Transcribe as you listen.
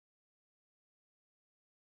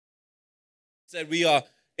Said we are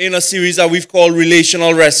in a series that we've called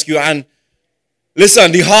Relational Rescue. And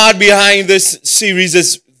listen, the heart behind this series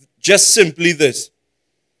is just simply this.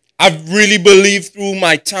 I've really believed through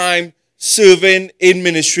my time serving in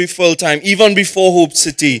ministry full time, even before Hope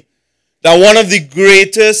City, that one of the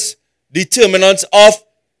greatest determinants of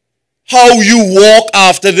how you walk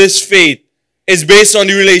after this faith is based on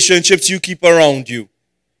the relationships you keep around you.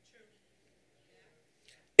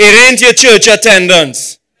 It ain't your church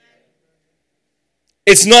attendance.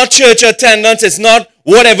 It's not church attendance. It's not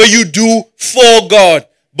whatever you do for God.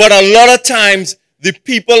 But a lot of times, the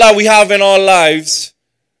people that we have in our lives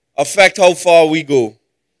affect how far we go.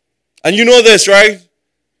 And you know this, right?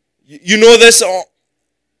 You know this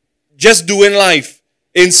just doing life.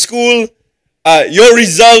 In school, your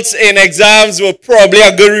results in exams were probably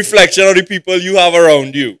a good reflection of the people you have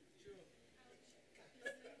around you.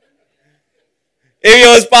 If you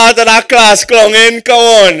was part of that class clunging, come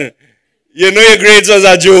on. You know your grades was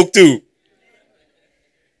a joke too.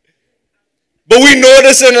 But we know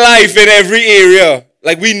this in life in every area.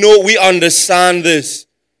 Like we understand this.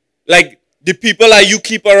 Like the people that you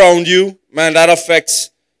keep around you, man, that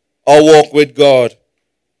affects our walk with God.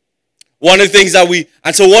 One of the things that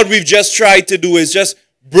so what we've just tried to do is just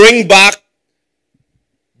bring back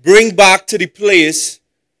to the place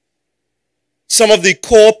some of the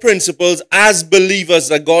core principles as believers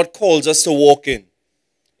that God calls us to walk in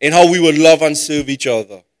how we would love and serve each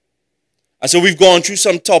other. And so we've gone through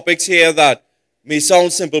some topics here that may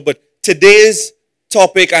sound simple, but today's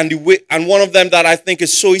topic and one of them that I think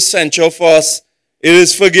is so essential for us, it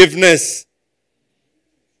is forgiveness.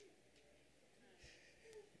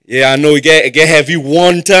 Yeah, I know it get heavy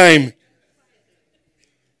one time.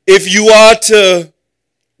 If you are to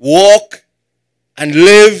walk and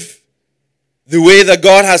live the way that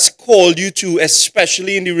God has called you to,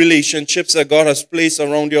 especially in the relationships that God has placed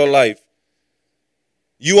around your life,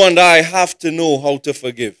 you and I have to know how to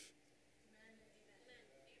forgive.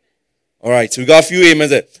 All right, so we got a few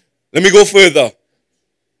amens there. Let me go further.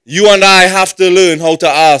 You and I have to learn how to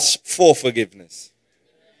ask for forgiveness.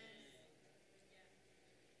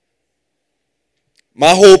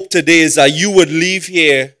 My hope today is that you would leave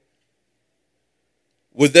here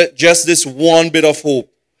with just this one bit of hope.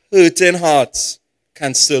 Hurting hearts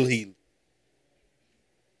can still heal.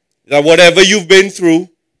 That whatever you've been through,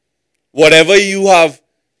 whatever you have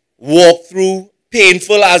walked through,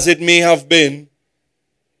 painful as it may have been,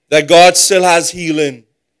 that God still has healing.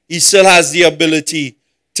 He still has the ability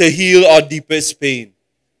to heal our deepest pain.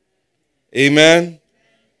 Amen.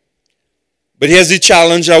 But here's the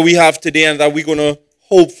challenge that we have today and that we're going to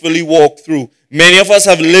hopefully walk through. Many of us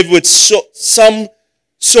have lived with some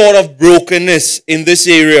sort of brokenness in this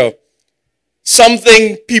area.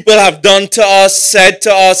 Something people have done to us, said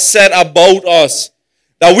about us,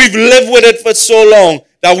 that we've lived with it for so long,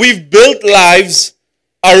 that we've built lives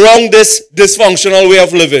around this dysfunctional way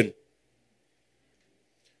of living.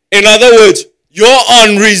 In other words, your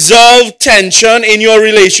unresolved tension in your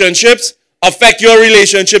relationships affect your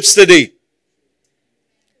relationships today.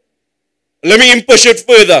 Let me even push it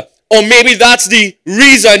further. Or maybe that's the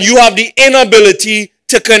reason you have the inability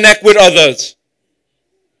to connect with others.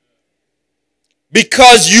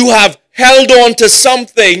 Because you have held on to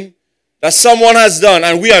something that someone has done,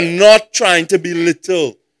 and we are not trying to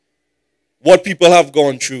belittle what people have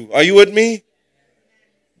gone through. Are you with me?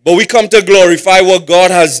 But we come to glorify what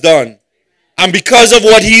God has done. And because of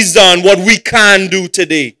what He's done, what we can do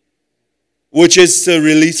today, which is to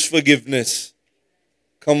release forgiveness.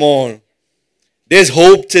 Come on. There's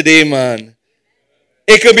hope today, man.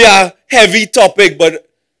 It could be a heavy topic, but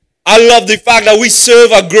I love the fact that we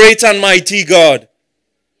serve a great and mighty God.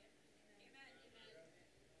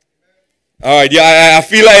 All right, yeah, I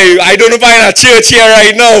feel like I don't know if I'm in a church here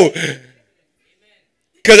right now.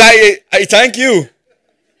 Because I thank you.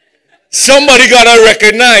 Somebody got to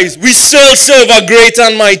recognize we still serve a great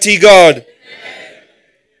and mighty God.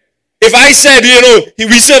 If I said,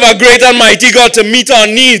 we serve a great and mighty God to meet our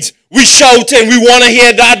needs, we shout and we want to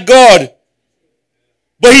hear that God.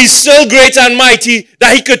 But He's still great and mighty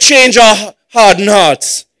that He could change our hardened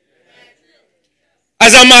hearts.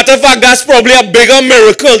 As a matter of fact, that's probably a bigger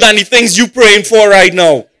miracle than the things you're praying for right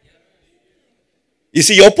now. You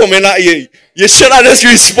see, you're pulling at you. You should have just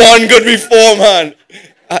responded good before, man.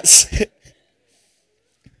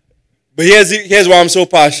 But here's why I'm so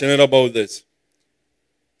passionate about this.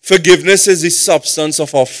 Forgiveness is the substance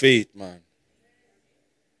of our faith, man.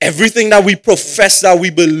 Everything that we profess, that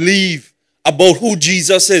we believe about who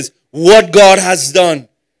Jesus is, what God has done,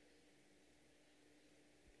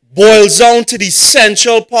 boils down to the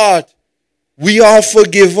essential part. We are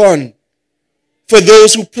forgiven. for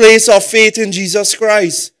those who place our faith in Jesus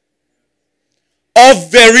Christ. Our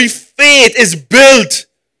very faith is built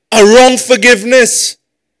around forgiveness.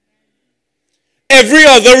 Every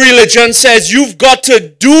other religion says you've got to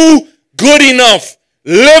do good enough,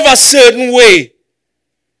 live a certain way,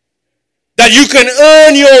 that you can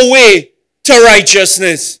earn your way to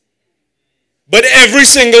righteousness. But every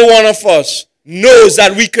single one of us knows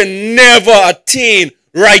that we can never attain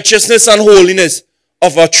righteousness and holiness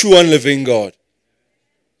of a true and living God.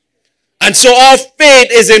 And so our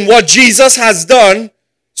faith is in what Jesus has done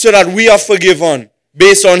so that we are forgiven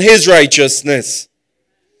based on his righteousness.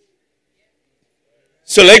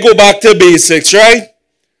 So let's go back to basics, right?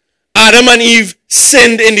 Adam and Eve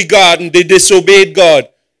sinned in the garden. They disobeyed God.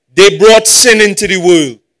 They brought sin into the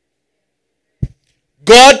world.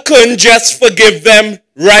 God couldn't just forgive them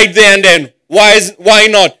right there and then. Why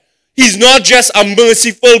not? He's not just a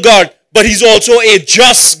merciful God, but he's also a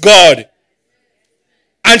just God.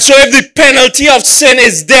 And so if the penalty of sin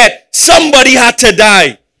is death, somebody had to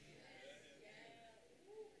die.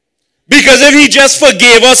 Because if he just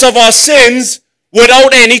forgave us of our sins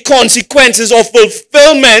without any consequences or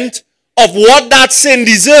fulfillment of what that sin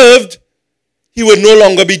deserved, he would no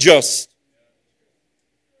longer be just.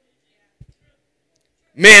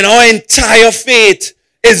 Man, our entire faith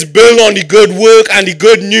is built on the good work and the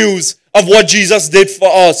good news of what Jesus did for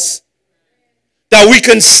us. That we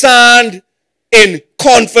can stand in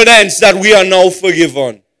confidence that we are now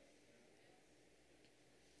forgiven.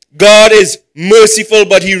 God is merciful,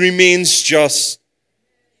 but he remains just.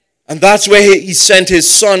 And that's where he sent his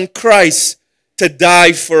son Christ to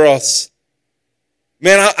die for us.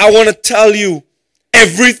 Man, I want to tell you,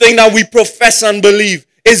 everything that we profess and believe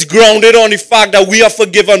is grounded on the fact that we are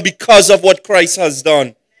forgiven because of what Christ has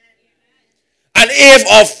done. And if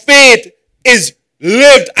our faith is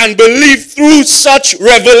lived and believed through such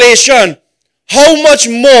revelation, how much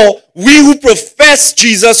more we who profess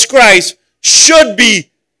Jesus Christ should be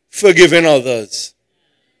forgiving others.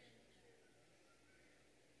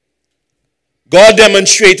 God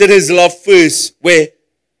demonstrated his love first where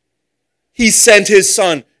he sent his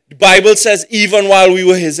son. The Bible says even while we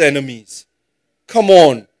were his enemies. Come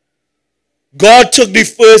on. God took the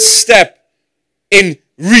first step in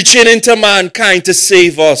reaching into mankind to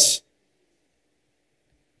save us.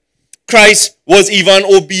 Christ was even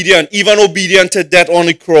obedient to death on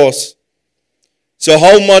the cross. So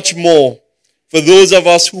how much more for those of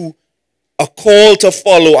us who are called to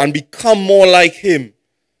follow and become more like him,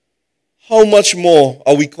 how much more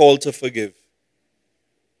are we called to forgive?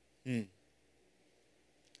 You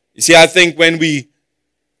see, I think when we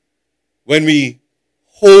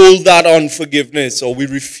hold that unforgiveness or we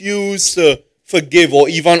refuse to forgive or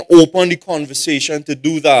even open the conversation to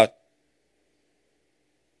do that,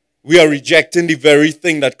 we are rejecting the very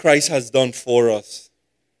thing that Christ has done for us.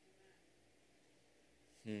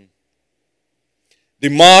 The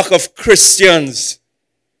mark of Christians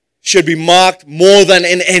should be marked more than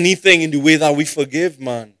in anything in the way that we forgive,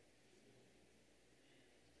 man.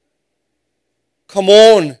 Come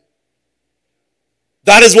on.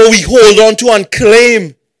 That is what we hold on to and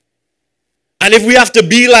claim. And if we have to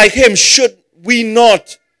be like him, should we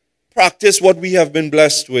not practice what we have been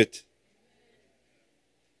blessed with?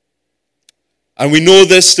 And we know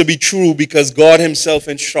this to be true because God himself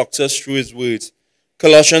instructs us through his words.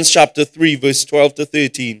 Colossians chapter 3, verse 12 to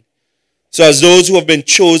 13. So as those who have been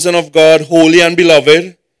chosen of God, holy and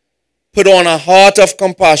beloved, put on a heart of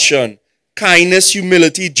compassion, kindness,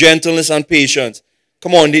 humility, gentleness, and patience.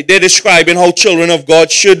 Come on, they're describing how children of God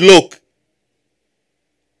should look.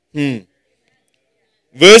 Verse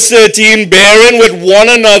 13, bearing with one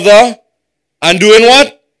another and doing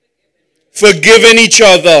what? Forgiving each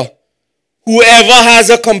other. Whoever has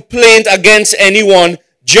a complaint against anyone,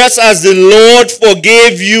 just as the Lord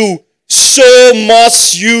forgave you, so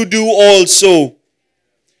must you do also.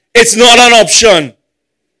 It's not an option.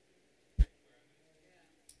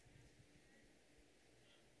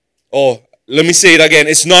 Oh, let me say it again.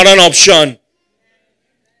 It's not an option.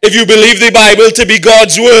 If you believe the Bible to be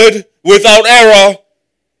God's word without error,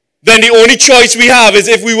 then the only choice we have is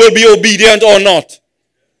if we will be obedient or not.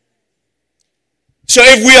 So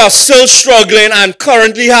if we are still struggling and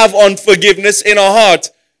currently have unforgiveness in our heart,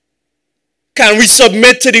 can we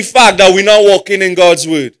submit to the fact that we're not walking in God's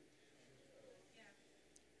word?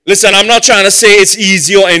 Listen, I'm not trying to say it's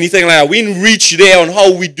easy or anything like that. We didn't reach there on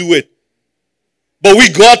how we do it. But we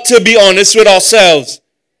got to be honest with ourselves.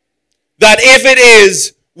 That if it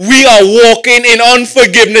is, we are walking in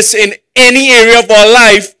unforgiveness in any area of our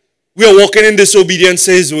life, we are walking in disobedience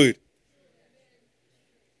to his word.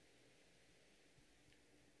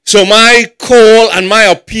 So my call and my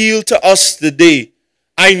appeal to us today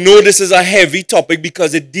I know this is a heavy topic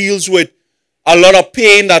because it deals with a lot of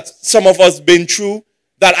pain that some of us been through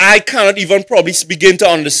that I cannot even probably begin to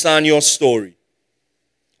understand your story.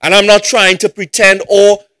 And I'm not trying to pretend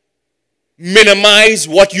or minimize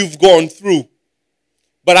what you've gone through.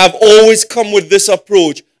 But I've always come with this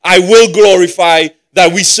approach. I will glorify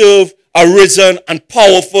that we serve a risen and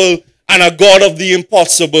powerful and a God of the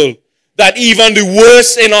impossible. That even the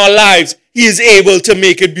worst in our lives, He is able to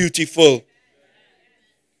make it beautiful.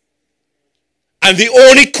 And the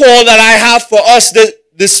only call that I have for us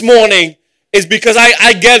this morning is because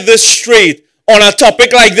I get this straight. On a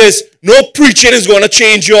topic like this, no preaching is going to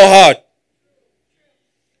change your heart.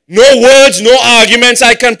 No words, no arguments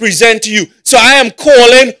I can present to you. So I am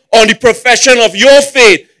calling on the profession of your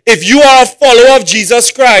faith. If you are a follower of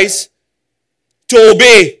Jesus Christ, to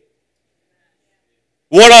obey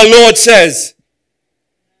what our Lord says.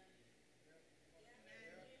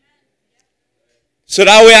 So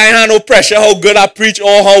that way I have no pressure how good I preach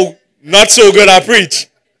or how not so good I preach.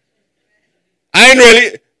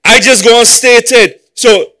 I just go and state it.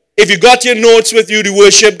 So if you got your notes with you, the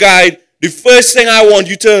worship guide, the first thing I want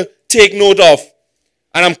you to take note of,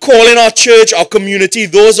 and I'm calling our church, our community,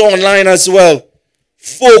 those online as well,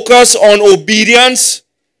 focus on obedience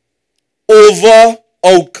over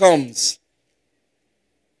outcomes.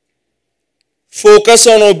 Focus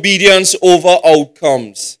on obedience over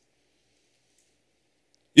outcomes.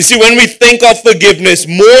 You see, when we think of forgiveness,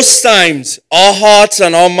 most times our hearts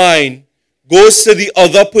and our mind goes to the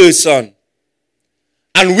other person.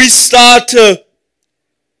 And we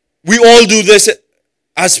all do this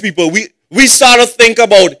as people. We start to think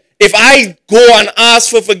about, if I go and ask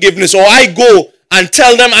for forgiveness or I go and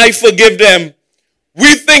tell them I forgive them,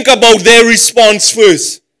 we think about their response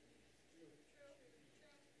first.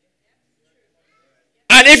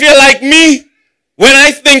 And if you're like me, when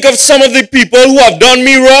I think of some of the people who have done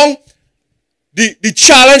me wrong, the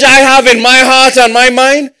challenge I have in my heart and my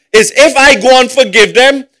mind is if I go and forgive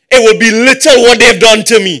them, it will be little what they've done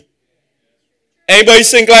to me. Anybody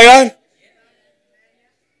think like that?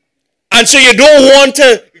 And so you don't want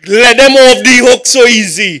to let them off the hook so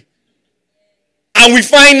easy. And we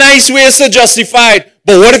find nice ways to justify it.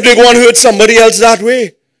 But what if they go and hurt somebody else that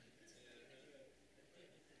way?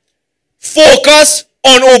 Focus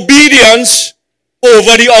on obedience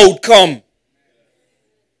over the outcome.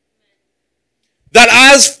 That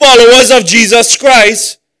as followers of Jesus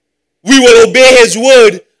Christ, we will obey His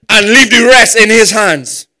word and leave the rest in His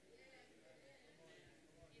hands.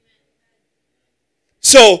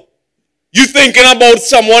 So, you thinking about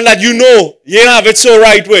someone that you know you didn't have it so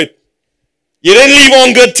right with. You didn't leave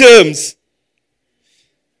on good terms.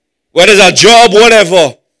 Whether it's a job,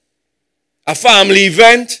 whatever. A family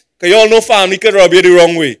event. Because you all know family could rub you the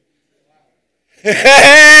wrong way.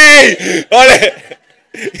 Hey!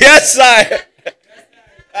 Yes, sir.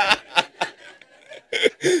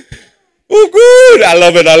 Oh, good. I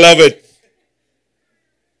love it. I love it.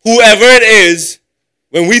 Whoever it is,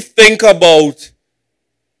 when we think about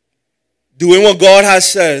doing what God has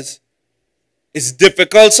says, it's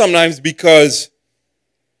difficult sometimes because,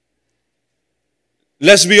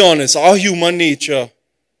 let's be honest, our human nature,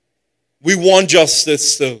 we want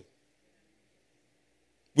justice still.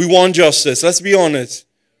 We want justice. Let's be honest.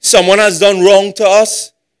 Someone has done wrong to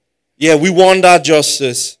us. Yeah, we want that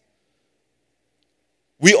justice.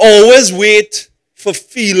 We always wait for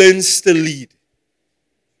feelings to lead.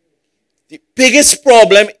 The biggest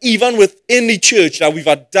problem, even within the church, that we've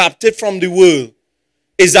adapted from the world,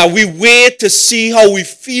 is that we wait to see how we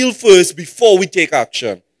feel first before we take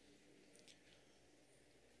action.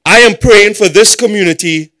 I am praying for this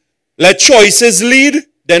community. Let choices lead,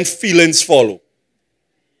 then feelings follow.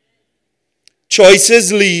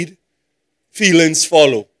 Choices lead, feelings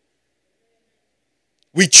follow.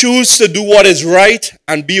 We choose to do what is right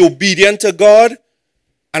and be obedient to God,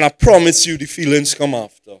 and I promise you the feelings come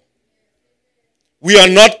after. We are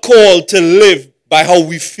not called to live by how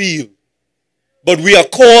we feel, but we are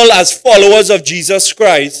called as followers of Jesus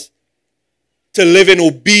Christ to live in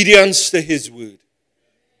obedience to His word.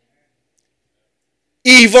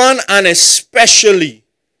 Even and especially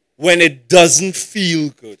when it doesn't feel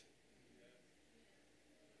good.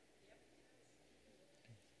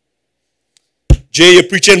 Jay, you're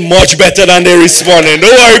preaching much better than they're responding.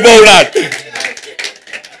 Don't worry about that.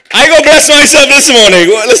 I go bless myself this morning.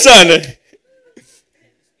 Listen.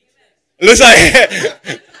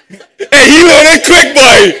 Hey, he learning quick,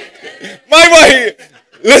 boy. My boy.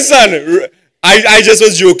 Listen, I just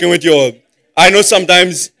was joking with you all. I know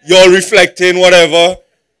sometimes you're reflecting, whatever.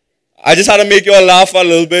 I just had to make you all laugh a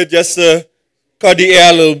little bit, just to cut the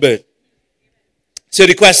air a little bit. So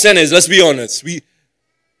the question is, let's be honest.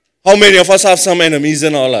 How many of us have some enemies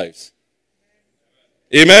in our lives?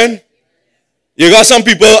 Amen? You got some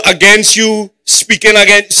people against you, speaking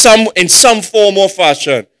against some in some form or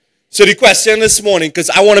fashion. So the question this morning, because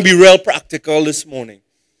I want to be real practical this morning.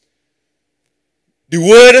 The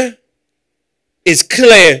word is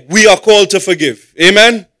clear. We are called to forgive.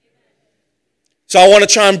 Amen? So I want to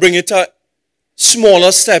try and bring it to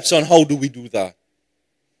smaller steps on how do we do that.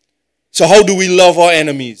 So how do we love our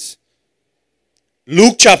enemies?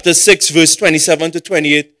 Luke chapter 6 verse 27 to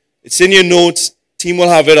 28. It's in your notes. Team will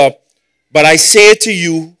have it up. But I say to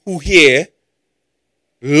you who hear,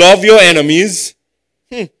 love your enemies.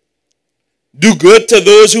 Do good to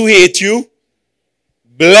those who hate you.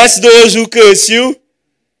 Bless those who curse you.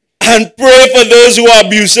 And pray for those who are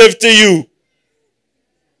abusive to you.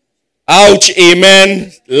 Ouch,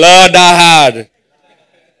 amen. Lord, that hard.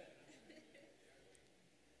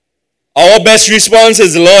 Our best response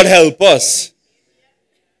is, Lord, help us.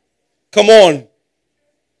 Come on.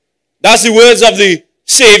 That's the words of the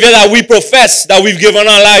Savior that we profess, that we've given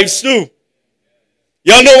our lives to.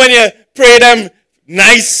 Y'all know when you pray them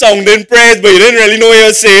nice sounding prayers, but you didn't really know what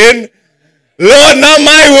you're saying? Lord, not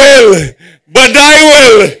my will, but thy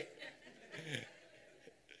will.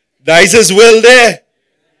 That's his will there.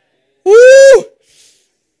 Woo!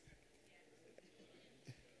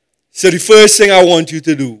 So the first thing I want you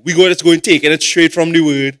to do, let's go and take it straight from the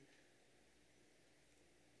word.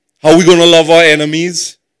 How we going to love our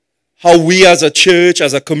enemies? How we as a church,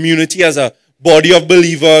 as a community, as a body of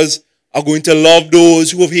believers are going to love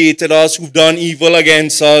those who have hated us, who've done evil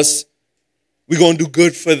against us. We're going to do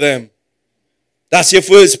good for them. That's your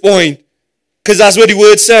first point. Because that's what the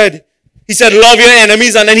word said. He said, love your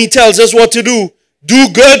enemies, and then he tells us what to do. Do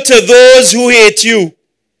good to those who hate you.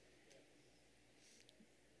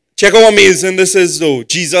 Check out how amazing this is, though.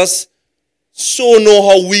 Jesus so know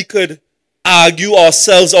how we could argue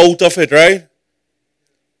ourselves out of it, right?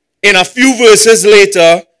 In a few verses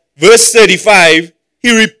later, verse 35,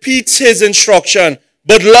 he repeats his instruction.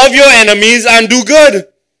 But love your enemies and do good.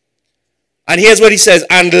 And here's what he says.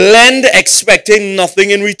 And lend expecting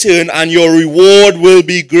nothing in return, and your reward will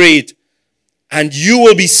be great. And you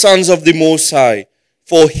will be sons of the Most High.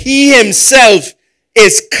 For he himself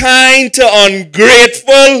is kind to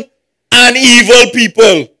ungrateful and evil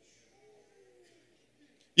people.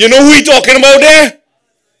 You know who he talking about there?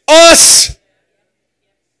 Us.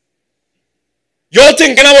 You're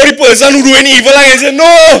thinking about the person who doing evil against you.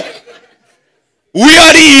 No. We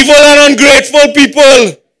are the evil and ungrateful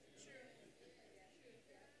people.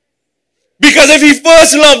 Because if he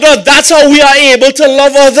first loved us, that's how we are able to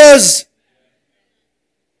love others.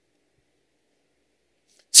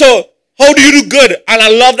 So, how do you do good? And I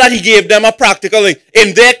love that he gave them a practical thing.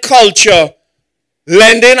 In their culture,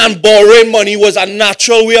 lending and borrowing money was a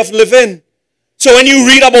natural way of living. So when you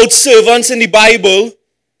read about servants in the Bible,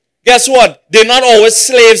 guess what? They're not always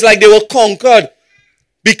slaves like they were conquered.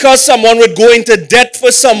 Because someone would go into debt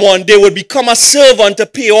for someone, they would become a servant to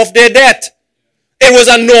pay off their debt. It was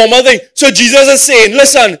a normal thing. So Jesus is saying,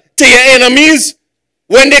 listen, to your enemies,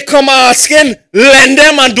 when they come asking, lend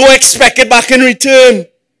them and don't expect it back in return.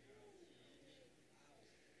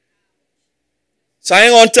 So I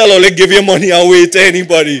ain't going to tell you, give your money away to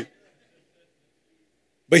anybody.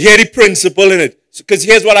 But here's the principle in it. Because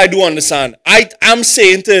here's what I do understand. I'm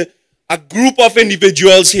saying to a group of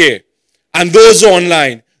individuals here and those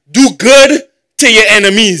online, do good to your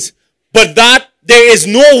enemies. But that there is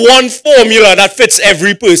no one formula that fits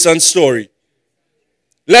every person's story.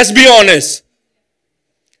 Let's be honest.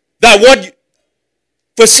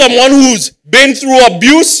 For someone who's been through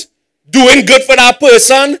abuse, doing good for that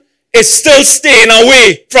person is still staying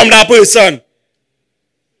away from that person.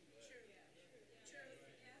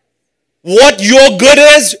 What your good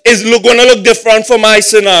is going to look different from my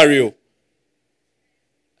scenario.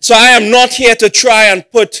 So I am not here to try and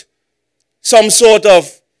put some sort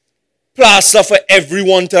of plaster for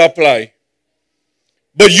everyone to apply.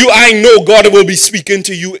 But I know God will be speaking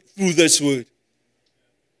to you through this word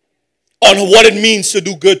on what it means to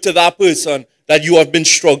do good to that person that you have been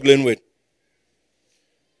struggling with.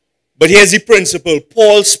 But here's the principle.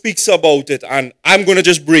 Paul speaks about it, and I'm going to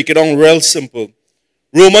just break it down real simple.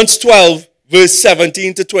 Romans 12, verse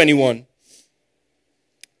 17 to 21.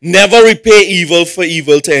 Never repay evil for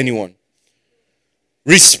evil to anyone.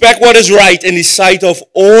 Respect what is right in the sight of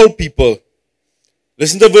all people.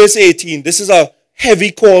 Listen to verse 18. This is a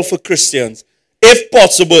heavy call for Christians. If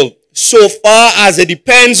possible, so far as it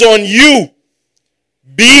depends on you,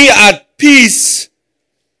 be at peace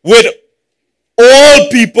with all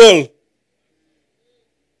people.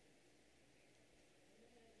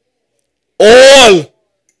 All.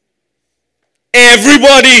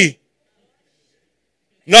 Everybody.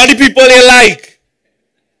 Not the people they like.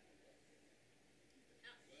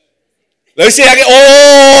 Let's say again,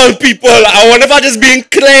 all people. I wonder if I'm just being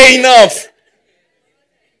clear enough.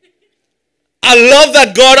 I love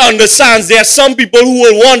that God understands there are some people who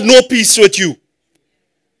will want no peace with you.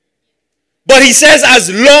 But he says as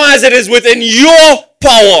long as it is within your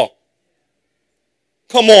power,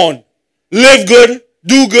 come on, live good,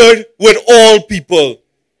 do good with all people.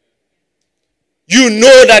 You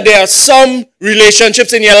know that there are some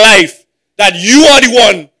relationships in your life that you are the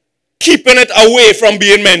one keeping it away from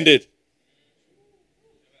being mended.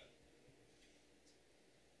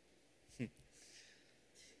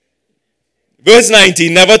 Verse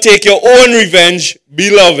 19, never take your own revenge,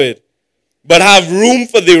 beloved, but have room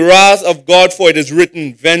for the wrath of God, for it is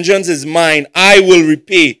written, vengeance is mine, I will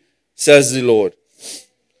repay, says the Lord.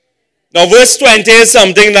 Now verse 20 is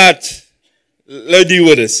something that, let's deal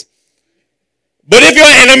with this. But if your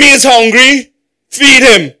enemy is hungry, feed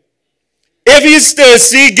him. If he is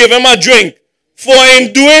thirsty, give him a drink. For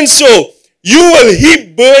in doing so, you will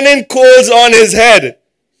heap burning coals on his head.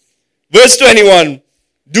 Verse 21,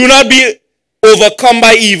 do not be overcome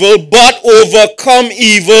by evil, but overcome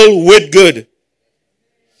evil with good.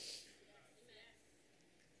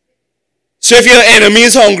 So if your enemy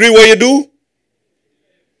is hungry, what you do?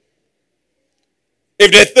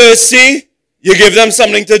 If they're thirsty, you give them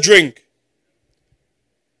something to drink.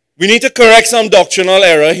 We need to correct some doctrinal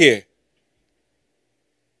error here.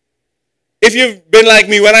 If you've been like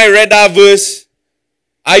me, when I read that verse,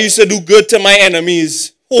 I used to do good to my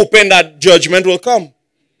enemies, hoping that judgment will come.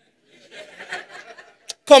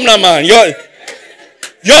 Come now, man. Y'all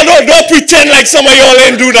don't pretend like some of y'all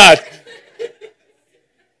ain't do that.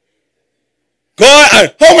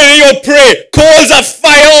 God, how many of you pray? Coals of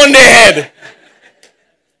fire on their head.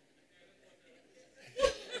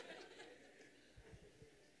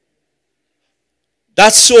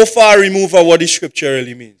 That's so far removed from what the scripture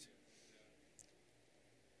really means.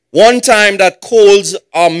 One time that coals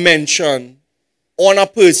are mentioned on a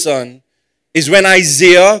person is when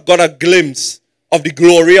Isaiah got a glimpse of the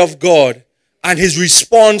glory of God. And his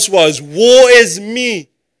response was, woe is me,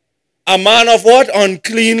 a man of what?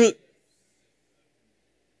 Unclean.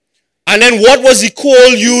 And then what was the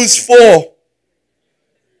coal used for?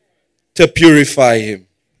 To purify him.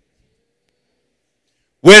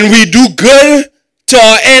 When we do good to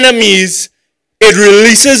our enemies, it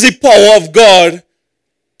releases the power of God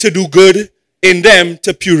to do good in them,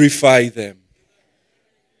 to purify them.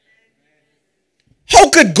 How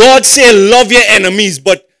could God say love your enemies,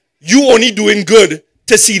 but you only doing good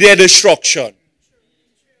to see their destruction?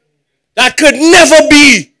 That could never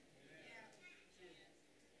be.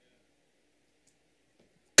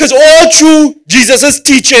 Because all through Jesus'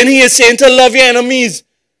 teaching, he is saying to love your enemies.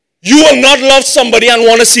 You will not love somebody and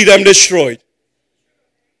want to see them destroyed.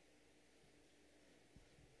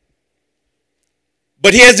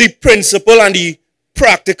 But here's the principle and the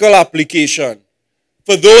practical application.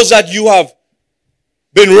 For those that you have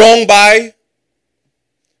been wronged by,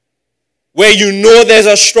 where you know there's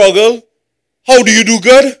a struggle, how do you do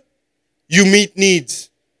good? You meet needs.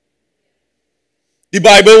 The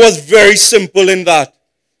Bible was very simple in that.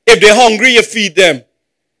 If they're hungry, you feed them.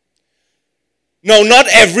 Now, not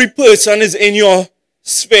every person is in your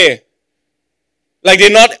sphere. Like they're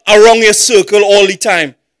not around your circle all the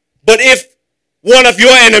time. But if one of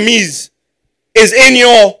your enemies is in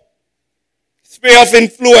your sphere of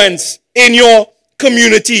influence, in your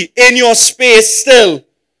community, in your space still,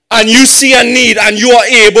 and you see a need and you are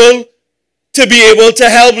able to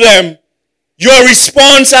help them, your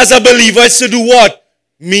response as a believer is to do what?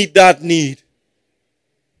 Meet that need.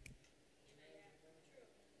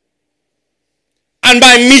 And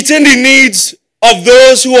by meeting the needs of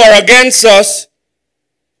those who are against us,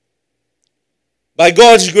 by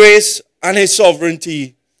God's grace and his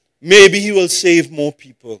sovereignty, maybe he will save more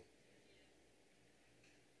people.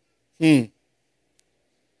 You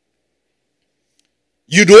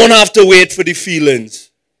don't have to wait for the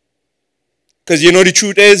feelings. Because you know the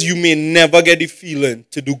truth is, you may never get the feeling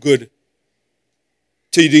to do good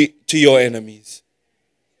to your enemies.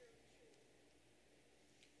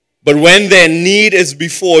 But when their need is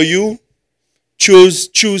before you, choose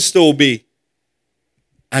to obey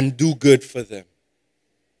and do good for them.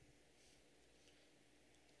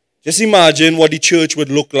 Just imagine what the church would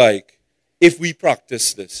look like if we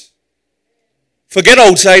practice this. Forget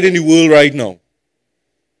outside in the world right now.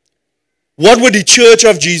 What would the church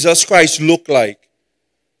of Jesus Christ look like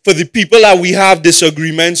for the people that we have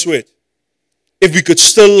disagreements with if we could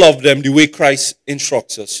still love them the way Christ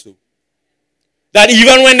instructs us to? That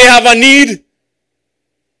even when they have a need,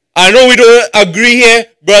 I know we don't agree here,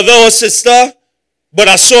 brother or sister, but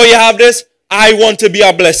I saw you have this. I want to be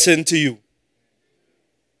a blessing to you.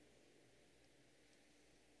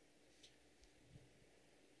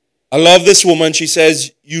 I love this woman. She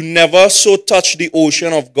says, you never so touch the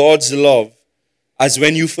ocean of God's love as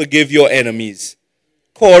when you forgive your enemies.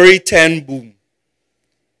 Corrie ten Boom.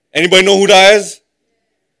 Anybody know who that is?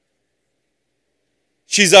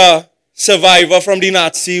 She's a survivor from the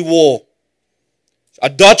Nazi war. A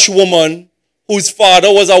Dutch woman whose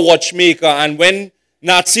father was a watchmaker, and when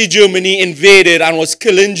Nazi Germany invaded and was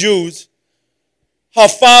killing Jews, her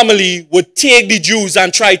family would take the Jews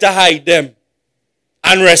and try to hide them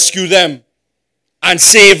and rescue them and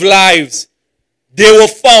save lives. They were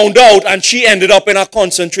found out and she ended up in a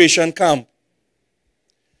concentration camp.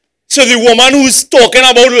 So the woman who's talking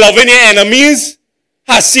about loving your enemies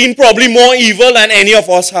has seen probably more evil than any of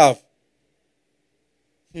us have.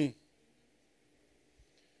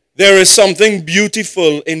 There is something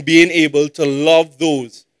beautiful in being able to love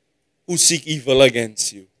those who seek evil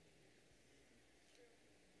against you.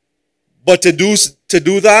 But to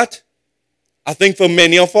do that, I think for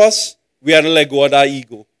many of us, we have to let go of our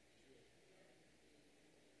ego.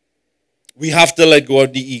 We have to let go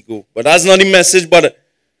of the ego. But that's not the message. But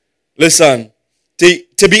listen,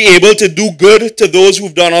 to be able to do good to those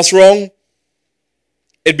who've done us wrong,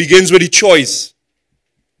 it begins with the choice.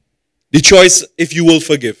 The choice if you will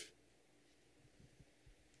forgive.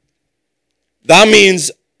 That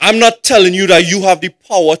means I'm not telling you that you have the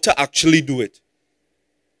power to actually do it.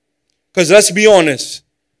 Because let's be honest,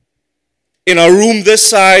 in a room this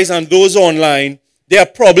size and those online, there are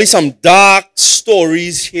probably some dark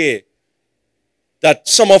stories here that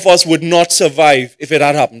some of us would not survive if it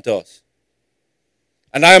had happened to us.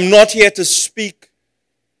 And I am not here to speak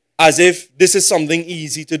as if this is something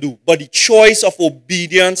easy to do. But the choice of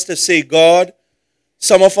obedience to say, God,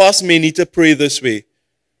 some of us may need to pray this way.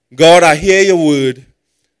 God, I hear your word.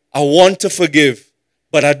 I want to forgive,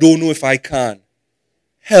 but I don't know if I can.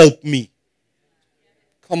 Help me.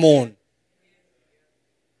 Come on.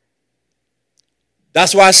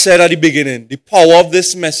 That's why I said at the beginning, the power of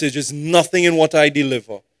this message is nothing in what I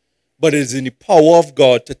deliver, but it is in the power of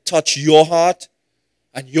God to touch your heart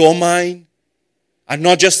and your mind, and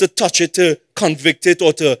not just to touch it to convict it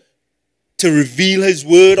or to reveal his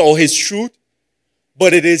word or his truth,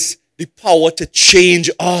 but it is the power to change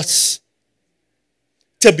us,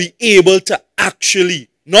 to be able to actually,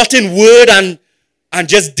 not in word and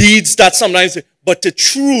just deeds that sometimes, but to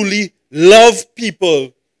truly love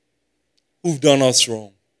people who've done us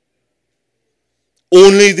wrong.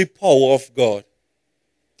 Only the power of God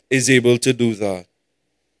is able to do that.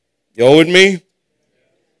 Y'all with me?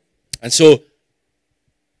 And so,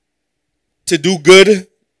 to do good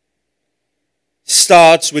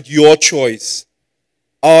starts with your choice.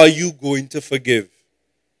 Are you going to forgive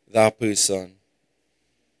that person?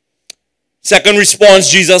 Second response,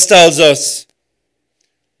 Jesus tells us,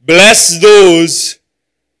 bless those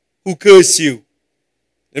who curse you.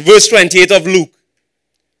 In verse 28 of Luke,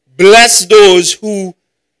 bless those who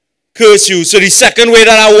curse you. So the second way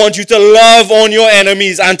that I want you to love on your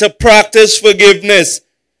enemies and to practice forgiveness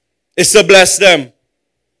is to bless them.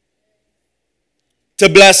 To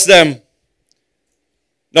bless them.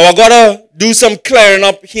 Now I gotta do some clearing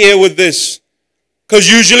up here with this. Because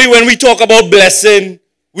usually when we talk about blessing,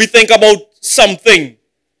 we think about something.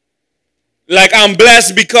 Like I'm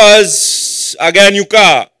blessed because I got a new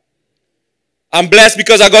car. I'm blessed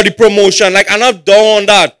because I got the promotion. Like I'm not down on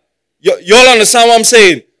that. Y'all understand what I'm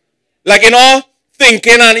saying? Like in our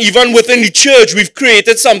thinking and even within the church, we've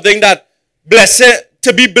created something that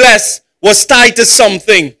to be blessed was tied to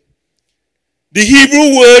something. The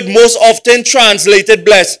Hebrew word most often translated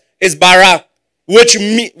blessed is barak,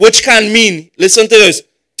 which can mean, listen to this,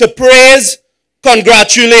 to praise,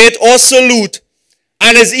 congratulate, or salute,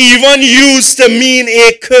 and is even used to mean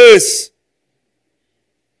a curse.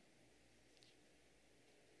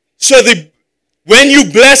 So when you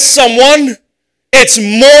bless someone, it's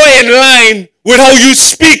more in line with how you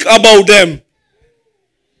speak about them.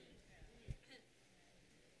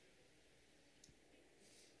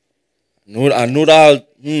 I know that.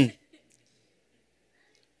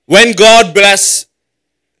 When God blessed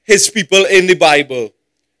his people in the Bible,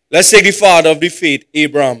 let's say the father of the faith,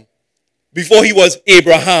 Abraham, before he was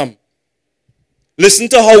Abraham, listen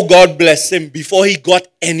to how God blessed him before he got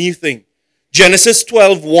anything. Genesis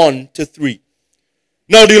 12:1-3.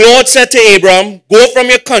 Now the Lord said to Abraham, go from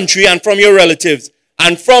your country and from your relatives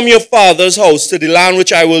and from your father's house to the land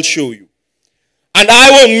which I will show you. And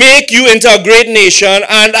I will make you into a great nation,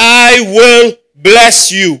 and I will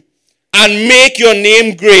bless you and make your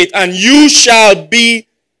name great, and you shall be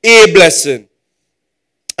a blessing.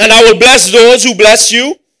 And I will bless those who bless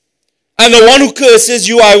you, and the one who curses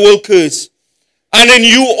you I will curse. And in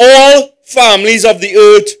you all families of the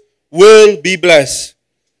earth will be blessed.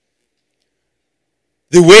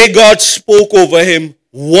 The way God spoke over him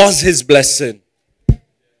was his blessing.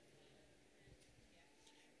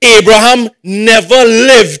 Abraham never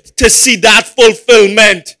lived to see that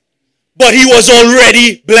fulfillment, but he was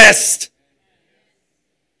already blessed.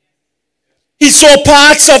 He saw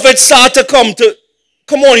parts of it start to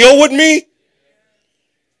come on, you're with me?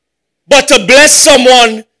 But to bless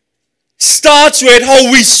someone starts with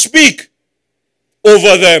how we speak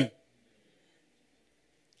over them.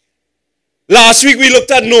 Last week we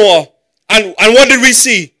looked at Noah, and what did we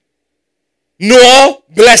see? Noah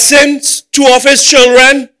blessings two of his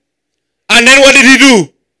children, and then what did he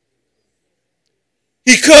do?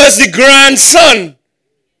 He cursed the grandson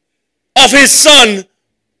of his son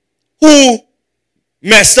who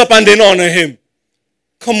messed up and didn't honor him.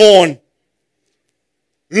 Come on.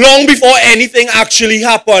 Long before anything actually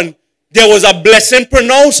happened, there was a blessing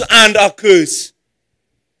pronounced and a curse.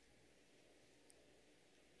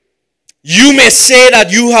 You may say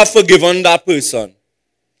that you have forgiven that person.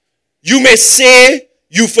 You may say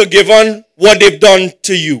you've forgiven what they've done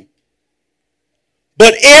to you.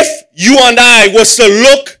 But if you and I was to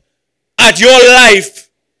look at your life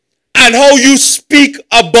and how you speak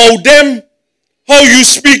about them, how you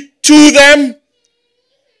speak to them,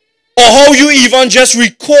 or how you even just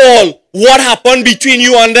recall what happened between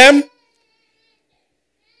you and them,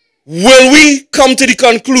 will we come to the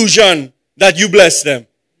conclusion that you bless them?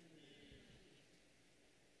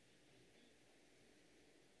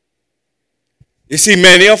 You see,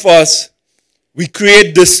 many of us, we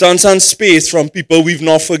create distance and space from people we've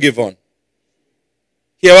not forgiven.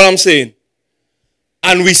 Hear what I'm saying?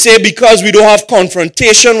 And we say because we don't have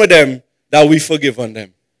confrontation with them, that we've forgiven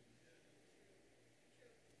them.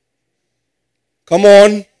 Come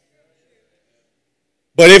on.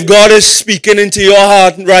 But if God is speaking into your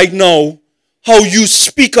heart right now, how you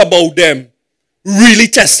speak about them really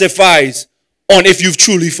testifies on if you've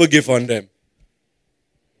truly forgiven them.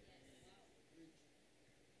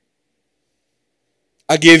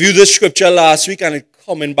 I gave you the scripture last week and it's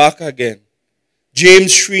coming back again.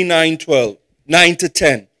 James 3, 9 to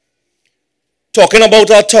 10. Talking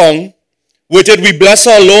about our tongue, with it we bless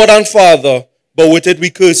our Lord and Father, but with it we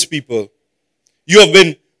curse people. You have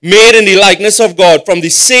been made in the likeness of God. From the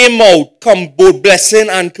same mouth come both blessing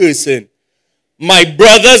and cursing. My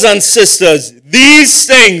brothers and sisters, these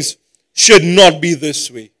things should not be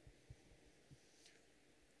this way.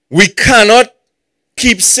 We cannot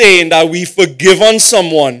keep saying that we've forgiven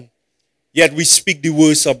someone, yet we speak the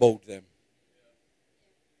worst about them.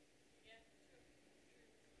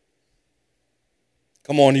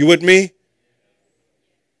 Come on, you with me?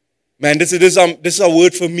 Man, this is a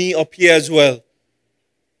word for me up here as well.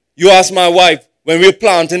 You ask my wife, when we were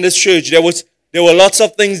planting this church, there were lots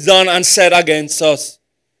of things done and said against us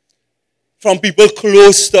from people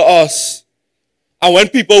close to us. And when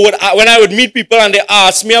I would meet people and they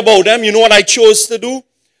asked me about them, you know what I chose to do?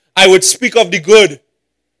 I would speak of the good.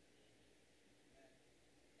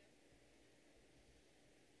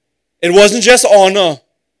 It wasn't just honor.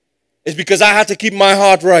 It's because I had to keep my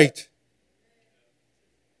heart right.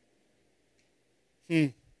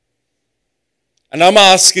 And I'm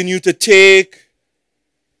asking you to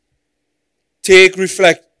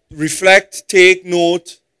reflect, take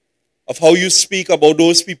note of how you speak about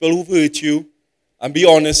those people who've hurt you, and be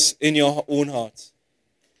honest in your own heart.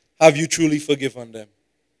 Have you truly forgiven them?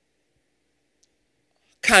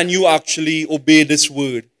 Can you actually obey this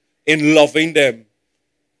word in loving them?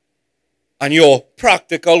 And your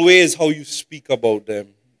practical way is how you speak about them.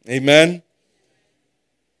 Amen?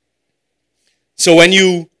 So when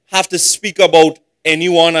you have to speak about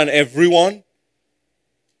anyone and everyone,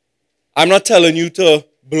 I'm not telling you to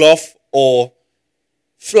bluff or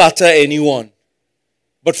flatter anyone.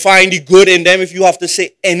 But find the good in them if you have to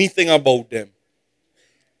say anything about them.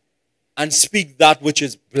 And speak that which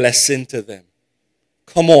is blessing to them.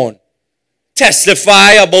 Come on.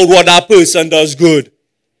 Testify about what that person does good.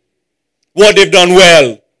 What they've done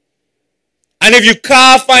well. And if you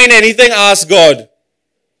can't find anything, ask God.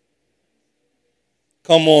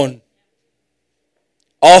 Come on.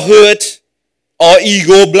 Our hurt, our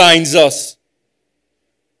ego blinds us.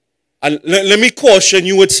 And let me caution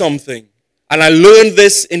you with something. And I learned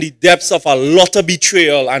this in the depths of a lot of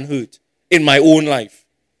betrayal and hurt in my own life.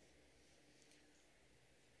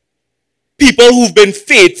 People who've been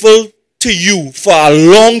faithful to you for a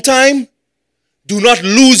long time, do not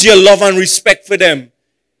lose your love and respect for them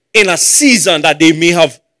in a season that they may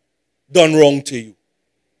have done wrong to you.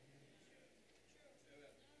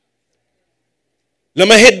 Let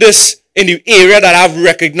me hit this in the area that I've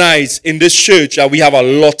recognized in this church that we have a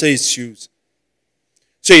lot of issues.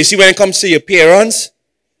 So you see, when it comes to your parents,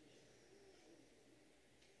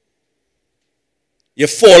 you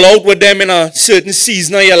fall out with them in a certain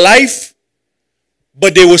season of your life,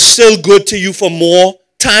 but they were still good to you for more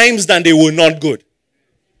times than they were not good.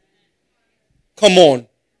 Come on.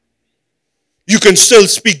 You can still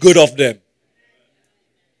speak good of them.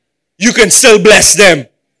 You can still bless them.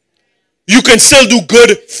 You can still do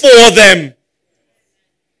good for them.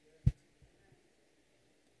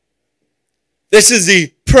 This is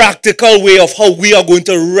the practical way of how we are going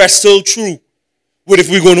to wrestle through with if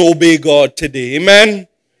we're going to obey God today. Amen?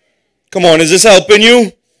 Come on, is this helping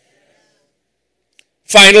you?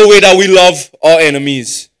 Final way that we love our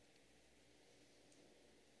enemies.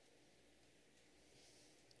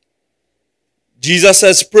 Jesus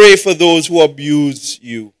says, pray for those who abuse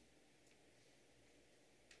you.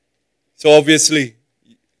 So obviously,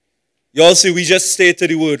 y'all see, we just stay to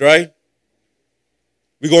the word, right?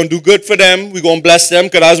 We're going to do good for them. We're going to bless them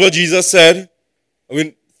because that's what Jesus said.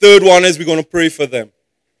 Third one is we're going to pray for them.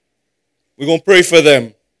 We're going to pray for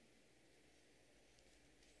them.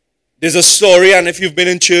 There's a story, and if you've been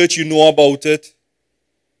in church, you know about it.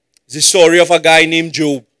 It's the story of a guy named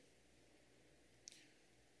Job.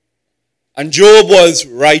 And Job was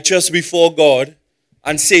righteous before God,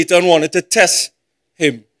 and Satan wanted to test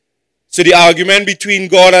him. So the argument between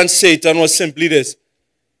God and Satan was simply this.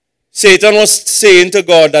 Satan was saying to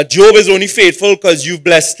God that Job is only faithful because you've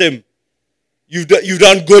blessed him. You've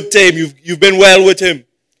done good to him. You've been well with him.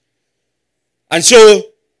 And so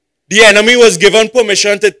the enemy was given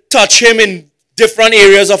permission to touch him in different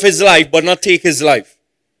areas of his life, but not take his life.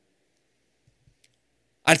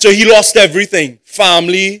 And so he lost everything.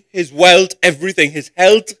 Family, his wealth, everything. His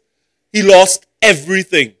health, he lost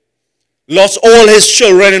everything. Lost all his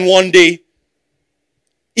children in one day.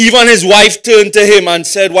 Even his wife turned to him and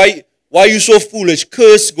said, why are you so foolish?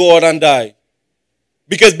 Curse God and die.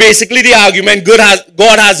 Because basically the argument,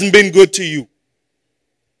 God hasn't been good to you.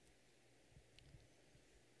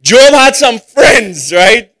 Job had some friends,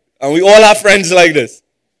 right? And we all have friends like this.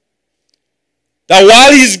 That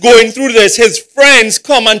while he's going through this, his friends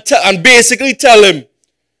come and basically tell him,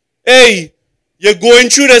 hey, you're going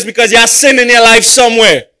through this because you have sin in your life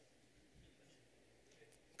somewhere.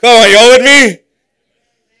 Come on, y'all with me?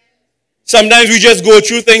 Sometimes we just go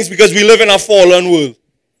through things because we live in a fallen world.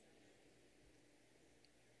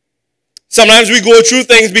 Sometimes we go through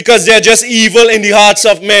things because they're just evil in the hearts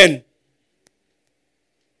of men.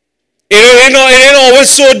 It ain't always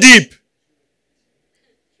so deep.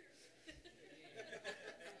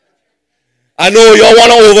 I know y'all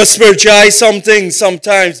want to over-spiritualize something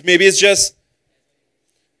sometimes. Maybe it's just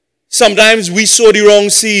sometimes we sow the wrong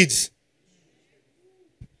seeds.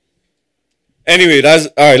 Anyway, all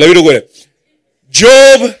right, let me do it.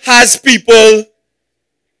 Job has people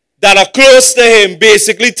that are close to him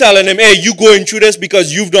basically telling him, hey, you going through this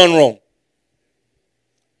because you've done wrong.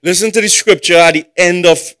 Listen to the scripture at the end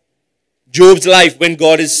of Job's life when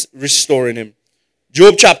God is restoring him.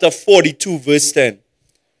 Job chapter 42 verse 10.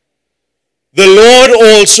 The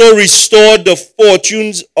Lord also restored the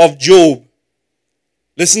fortunes of Job.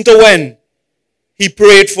 Listen to when he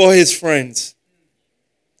prayed for his friends.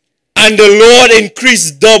 And the Lord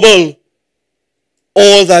increased double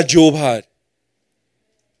all that Job had.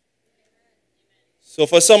 So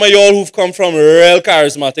for some of y'all who've come from real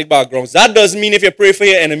charismatic backgrounds, that doesn't mean if you pray for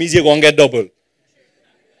your enemies, you're going to get double.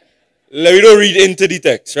 Let me not read into the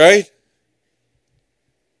text, right?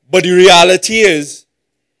 But the reality is,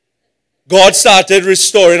 God started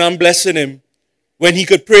restoring and blessing him when he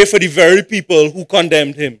could pray for the very people who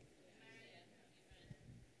condemned him.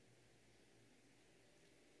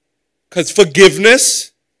 Because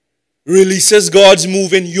forgiveness releases God's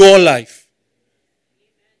move in your life.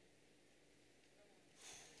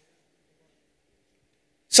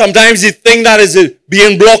 Sometimes the thing that is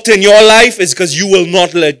being blocked in your life is because you will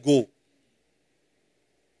not let go.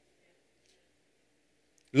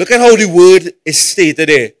 Look at how the word is stated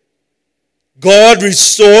there. God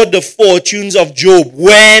restored the fortunes of Job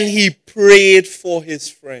when he prayed for his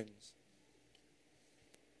friends.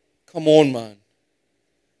 Come on, man.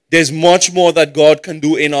 There's much more that God can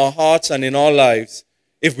do in our hearts and in our lives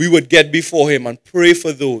if we would get before him and pray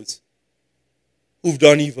for those who've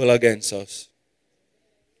done evil against us.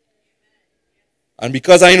 And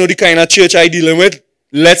because I know the kind of church I'm dealing with,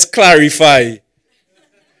 let's clarify.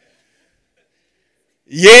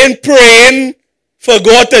 You ain't praying for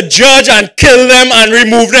God to judge and kill them and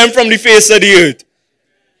remove them from the face of the earth.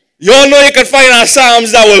 You all know you can find our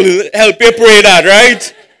Psalms that will help you pray that,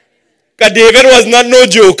 right? Because David was not no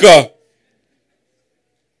joker.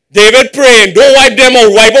 David praying, don't wipe them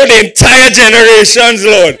out, wipe out the entire generations,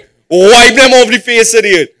 Lord. Wipe them off the face of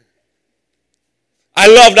the earth. I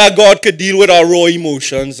love that God could deal with our raw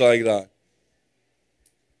emotions like that.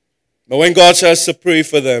 But when God says to pray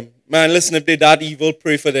for them, man, listen, if they're that evil,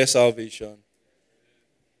 pray for their salvation.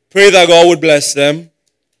 Pray that God would bless them.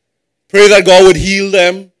 Pray that God would heal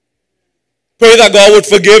them. Pray that God would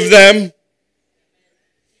forgive them.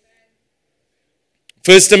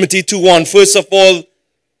 1 Timothy 2:1. First of all,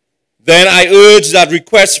 then I urge that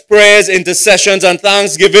requests, prayers, intercessions, and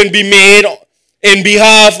thanksgiving be made in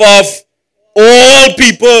behalf of all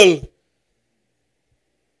people.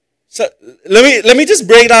 So let me just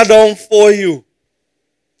break that down for you.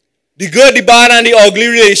 The good, the bad, and the ugly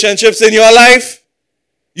relationships in your life,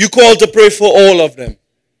 you call to pray for all of them.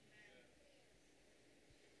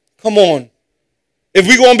 Come on. If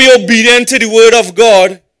we're going to be obedient to the word of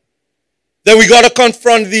God, then we got to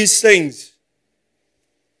confront these things.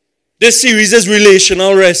 This series is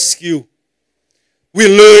Relational Rescue. We're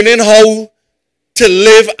learning how to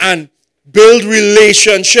live and build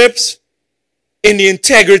relationships in the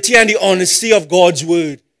integrity and the honesty of God's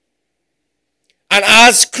word. And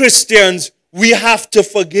as Christians, we have to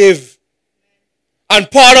forgive. And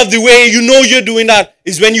part of the way you know you're doing that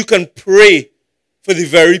is when you can pray for the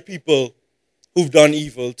very people who've done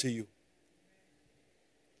evil to you.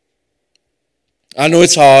 I know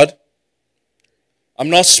it's hard. I'm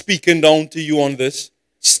not speaking down to you on this.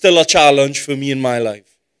 Still a challenge for me in my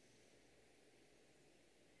life.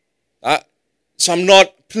 So I'm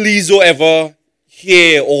not pleased or ever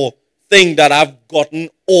hear or think that I've gotten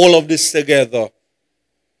all of this together.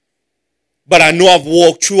 But I know I've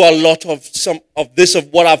walked through a lot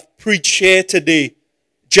of what I've preached here today.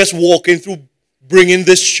 Just walking through bringing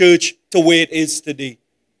this church to where it is today.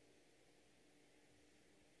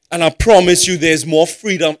 And I promise you there's more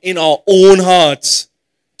freedom in our own hearts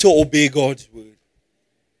to obey God's word.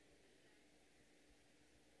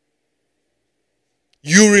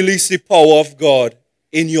 You release the power of God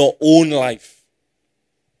in your own life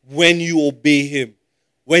when you obey Him,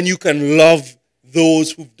 when you can love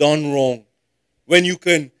those who've done wrong, when you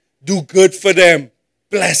can do good for them,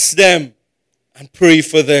 bless them, and pray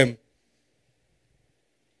for them.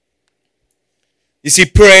 You see,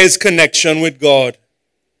 prayer is connection with God.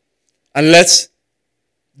 And this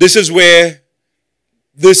is where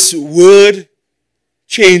this word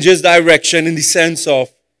changes direction in the sense of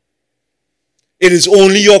it is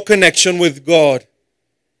only your connection with God.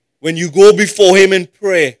 When you go before Him in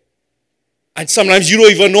prayer, and sometimes you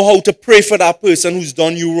don't even know how to pray for that person who's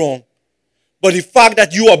done you wrong. But the fact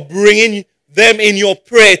that you are bringing them in your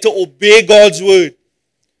prayer to obey God's word,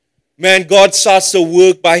 man, God starts to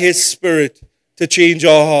work by His Spirit to change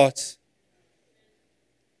our hearts.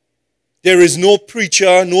 There is no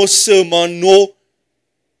preacher, no sermon, no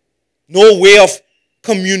way of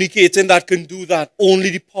communicating that can do that. Only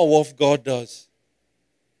the power of God does.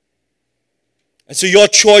 And so your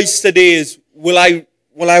choice today is, will I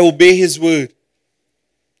obey His word?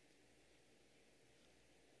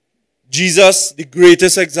 Jesus, the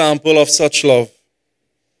greatest example of such love.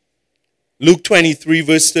 Luke 23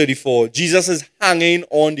 verse 34. Jesus is hanging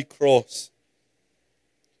on the cross.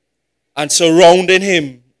 And surrounding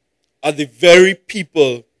Him are the very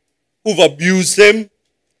people who've abused Him,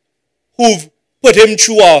 who've put Him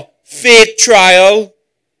through a fake trial,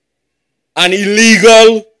 an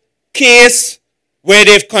illegal case where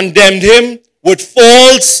they've condemned Him with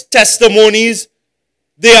false testimonies.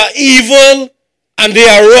 They are evil and they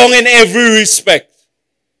are wrong in every respect.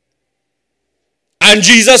 And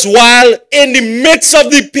Jesus, while in the midst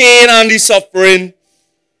of the pain and the suffering,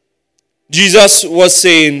 Jesus was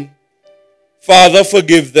saying, Father,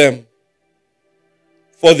 forgive them,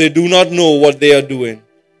 for they do not know what they are doing.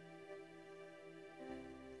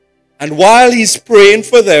 And while He's praying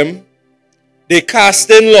for them, they cast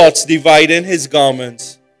in lots, dividing His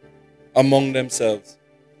garments among themselves.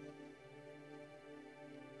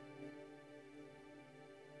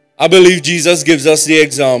 I believe Jesus gives us the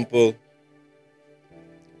example.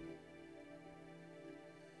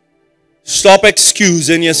 Stop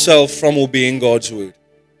excusing yourself from obeying God's word.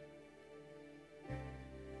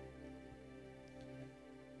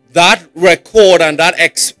 That record and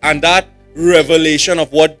that revelation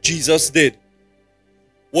of what Jesus did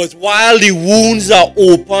was while the wounds are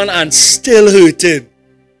open and still hurting.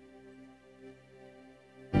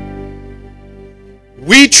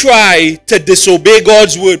 We try to disobey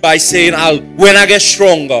God's word by saying, when I get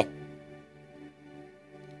stronger,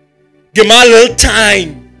 give me a little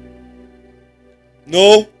time.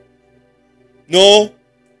 No.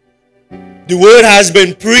 The word has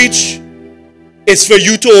been preached. It's for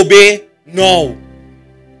you to obey now.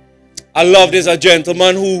 I love there's a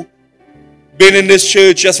gentleman who been in this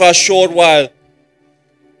church just for a short while.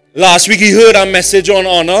 Last week he heard a message on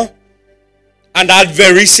honor, and that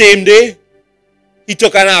very same day he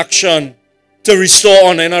took an action to restore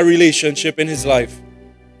honor in a relationship in his life.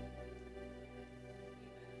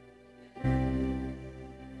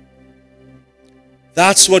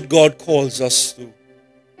 That's what God calls us to.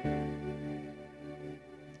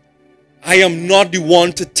 I am not the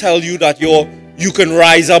one to tell you that you can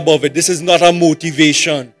rise above it. This is not a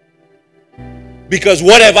motivation. Because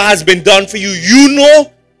whatever has been done for you, you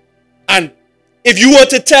know. And if you were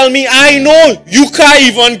to tell me, I know, you can't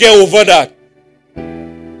even get over that.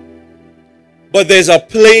 But there's a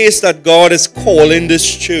place that God is calling this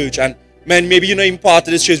church. And man, maybe you're not even part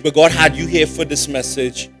of this church, but God had you here for this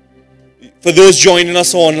message. For those joining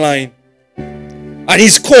us online. And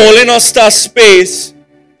He's calling us to a space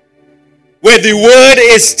where the word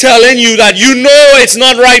is telling you that you know it's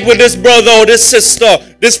not right with this brother or this sister,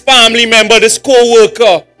 this family member, this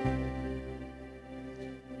co-worker.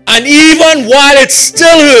 And even while it's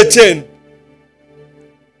still hurting,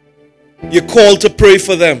 you're called to pray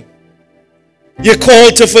for them. You're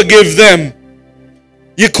called to forgive them.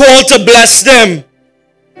 You're called to bless them.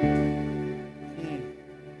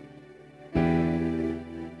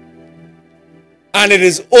 And it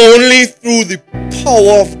is only through the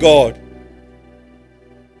power of God.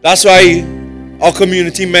 That's why our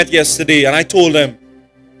community met yesterday, and I told them,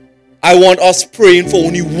 I want us praying for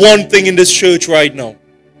only one thing in this church right now.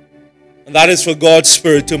 And that is for God's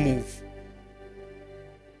Spirit to move.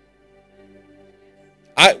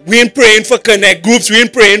 We ain't praying for connect groups. We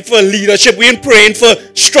ain't praying for leadership. We ain't praying for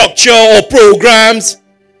structure or programs.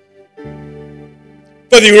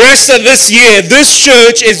 For the rest of this year, this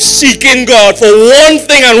church is seeking God for one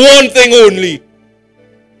thing and one thing only.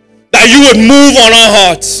 That you would move on our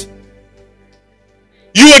hearts.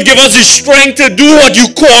 You would give us the strength to do what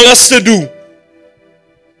you call us to do.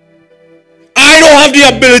 I don't have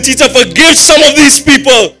the ability to forgive some of these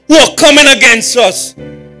people who are coming against us.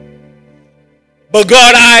 But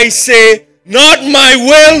God, I say, not my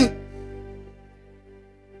will,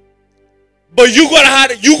 but you're going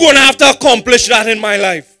to have to accomplish that in my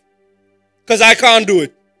life. Because I can't do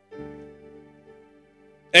it.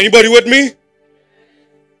 Anybody with me?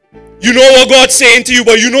 You know what God's saying to you,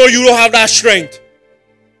 but you know you don't have that strength.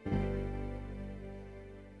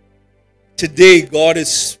 Today, God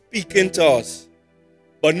is speaking to us.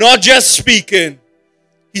 But not just speaking.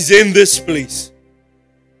 He's in this place.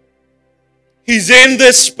 He's in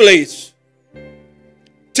this place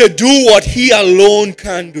to do what He alone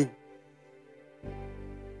can do.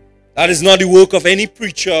 That is not the work of any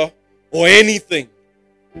preacher or anything.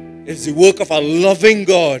 It's the work of a loving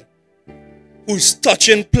God who's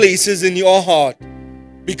touching places in your heart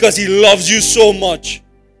because He loves you so much.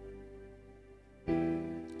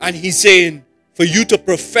 And He's saying, for you to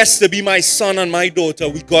profess to be my son and my daughter,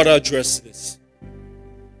 we got to address this.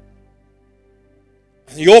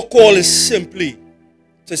 And your call is simply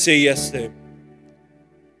to say yes to Him.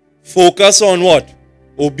 Focus on what?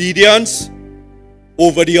 Obedience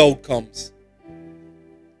over the outcomes.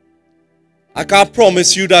 I can't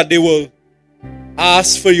promise you that they will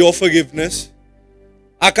ask for your forgiveness.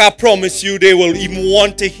 I can't promise you they will even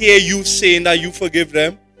want to hear you saying that you forgive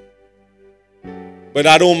them. But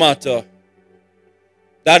that don't matter.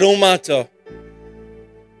 That don't matter.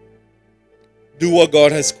 Do what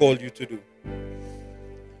God has called you to do.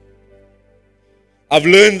 I've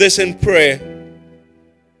learned this in prayer.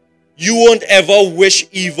 You won't ever wish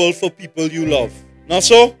evil for people you love. Not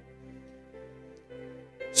so?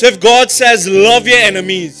 So if God says love your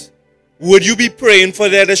enemies, would you be praying for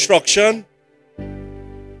their destruction?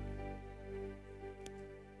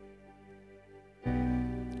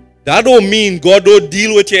 That don't mean God don't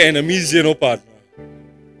deal with your enemies, partner.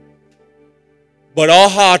 But our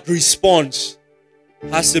heart response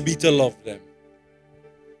has to be to love them.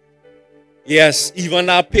 Yes, even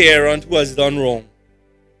our parent who has done wrong,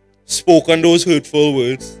 spoken those hurtful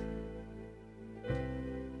words.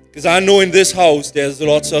 Because I know in this house there's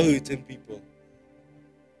lots of hurting people.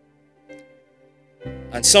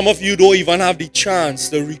 And some of you don't even have the chance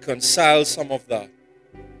to reconcile some of that.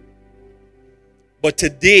 But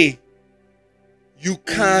today, you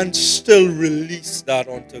can't still release that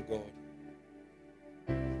onto God.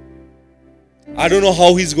 I don't know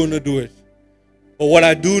how He's going to do it. But what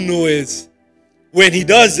I do know is, when He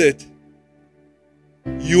does it,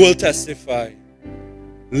 you will testify.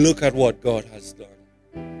 Look at what God has done.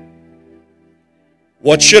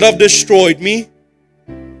 What should have destroyed me,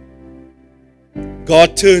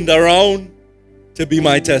 God turned around to be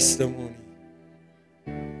my testimony.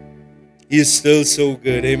 He is still so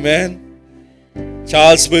good. Amen.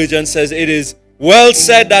 Charles Spurgeon says, it is well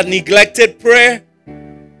said that neglected prayer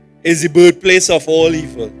is the birthplace of all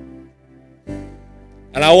evil.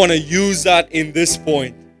 And I want to use that in this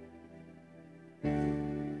point.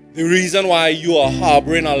 The reason why you are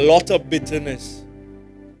harboring a lot of bitterness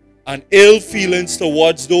and ill feelings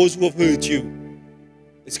towards those who have hurt you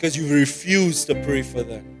is because you refuse to pray for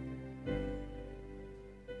them.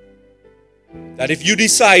 That if you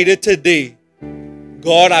decided today,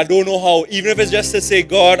 God, I don't know how, even if it's just to say,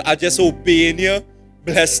 God, I just obeying you,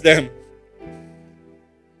 bless them.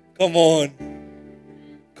 Come on.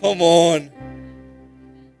 Come on.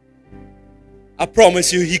 I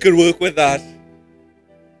promise you, He could work with that.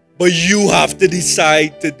 But you have to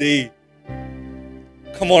decide today.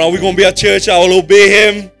 Come on, are we going to be a church? I will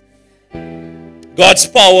obey Him. God's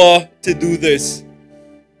power to do this.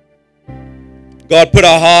 God put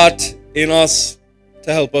a heart in us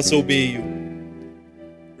to help us obey you.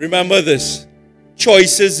 Remember this.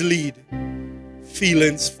 Choices lead.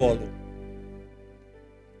 Feelings follow.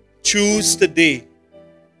 Choose today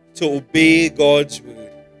to obey God's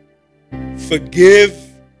word. Forgive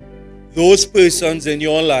those persons in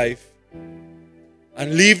your life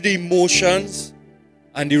and leave the emotions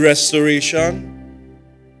and the restoration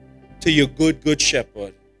to your good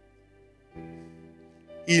shepherd.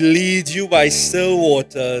 He leads you by still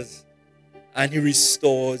waters and He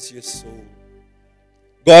restores your soul.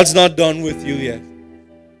 God's not done with you yet.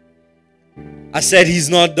 I said He's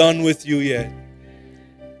not done with you yet.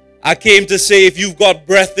 I came to say if you've got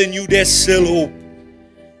breath in you, there's still hope.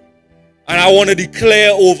 And I want to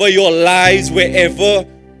declare over your lives, wherever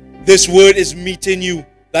this word is meeting you,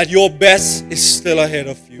 that your best is still ahead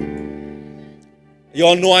of you.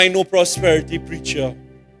 Y'all know I know prosperity preacher.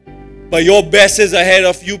 But your best is ahead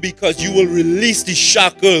of you because you will release the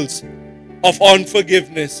shackles of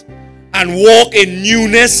unforgiveness and walk in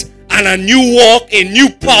newness and a new walk in new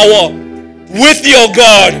power with your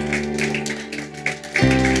God.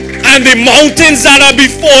 And the mountains that are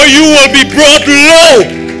before you will be brought low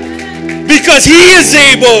because He is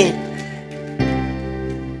able.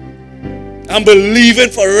 I'm believing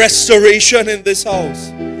for restoration in this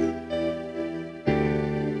house.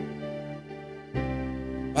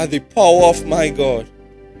 By the power of my God.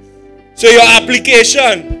 So your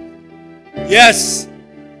application. Yes.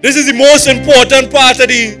 This is the most important part of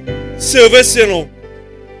the service, you know.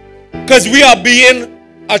 Because we are being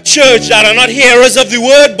a church that are not hearers of the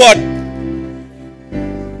word, but.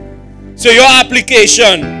 So your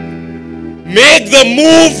application. Make the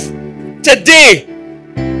move today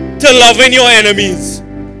to loving your enemies.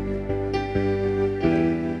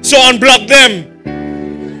 So unblock them.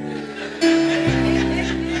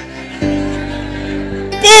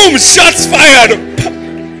 Boom! Shots fired.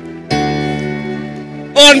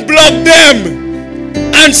 Unblock them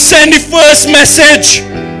and send the first message.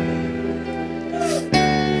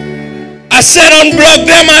 I said unblock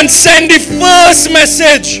them and send the first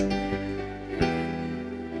message.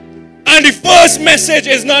 And the first message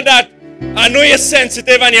is not that I know you're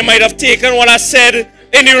sensitive and you might have taken what I said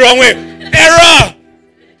in the wrong way. Error!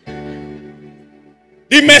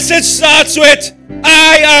 The message starts with,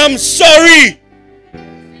 I am sorry.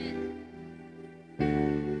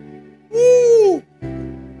 Woo!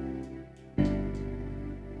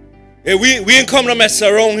 Hey, we ain't come to mess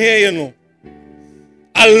around here, you know.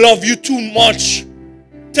 I love you too much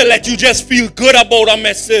to let you just feel good about a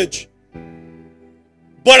message.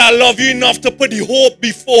 But I love you enough to put the hope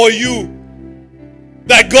before you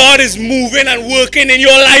that God is moving and working in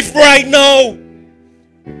your life right now.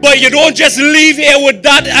 But you don't just leave here with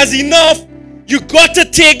that as enough. You got to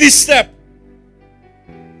take this step.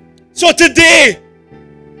 So today,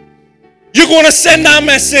 you're going to send that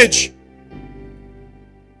message.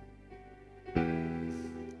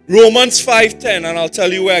 Romans 5:10, and I'll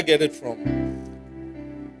tell you where I get it from.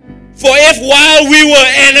 For if while we were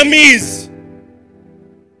enemies,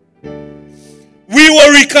 we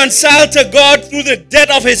were reconciled to God through the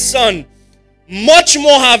death of His Son, much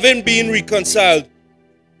more having been reconciled,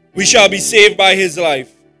 we shall be saved by His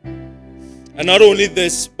life. And not only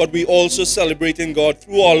this, but we also celebrate in God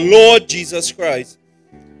through our Lord Jesus Christ,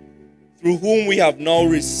 through whom we have now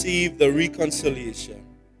received the reconciliation.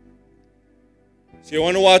 So you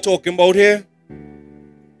want to know what I'm talking about here?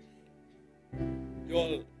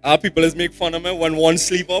 Our people is make fun of me when one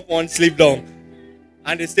sleep up, one sleep down.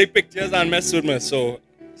 And they take pictures and mess with me. So,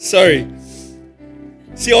 sorry.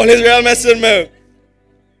 See all Israel mess with me.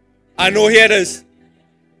 I know here it is.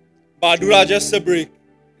 But I do that just to break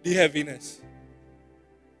the heaviness.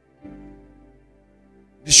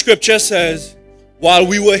 The scripture says, while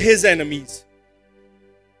we were His enemies,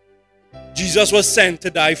 Jesus was sent to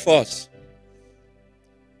die for us.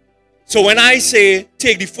 So when I say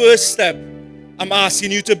take the first step, I'm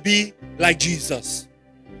asking you to be like Jesus.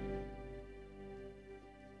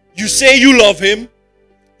 You say you love him.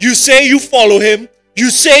 You say you follow him. You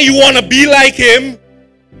say you want to be like him.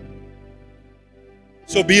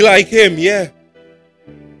 So be like him, yeah.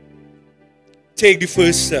 Take the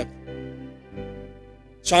first step.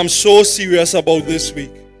 So I'm so serious about this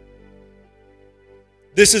week.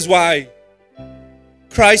 This is why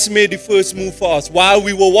Christ made the first move for us while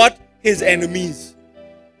we were what? His enemies.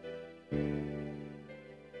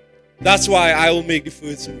 That's why I will make the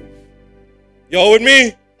first move. Y'all with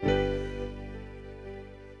me?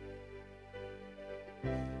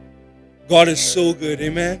 God is so good,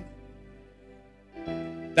 amen?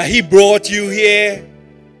 That he brought you here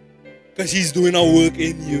because he's doing a work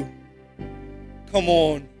in you. Come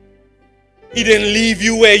on. He didn't leave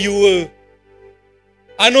you where you were.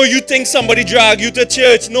 I know you think somebody dragged you to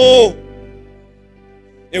church. No.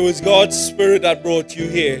 It was God's Spirit that brought you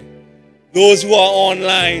here. Those who are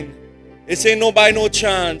online, it's ain't no by no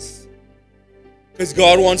chance. Because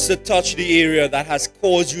God wants to touch the area that has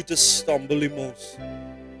caused you to stumble the most.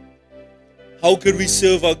 How could we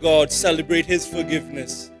serve our God, celebrate his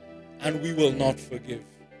forgiveness, and we will not forgive?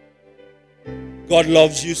 God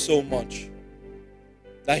loves you so much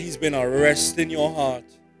that he's been arresting your heart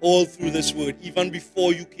all through this word, even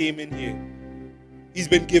before you came in here. He's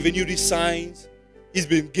been giving you the signs. He's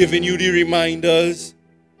been giving you the reminders.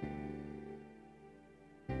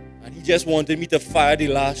 And he just wanted me to fire the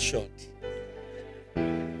last shot.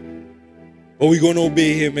 But we're going to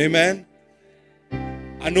obey him, amen?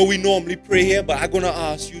 I know we normally pray here, but I'm going to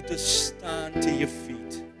ask you to stand to your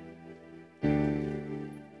feet.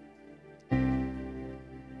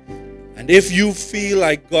 And if you feel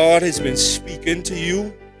like God has been speaking to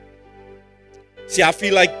you, see, I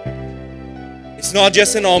feel like it's not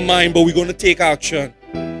just in our mind, but we're going to take action.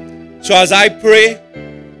 So as I pray,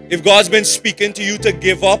 if God's been speaking to you to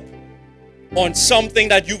give up on something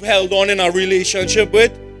that you've held on in a relationship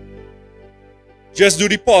with, just do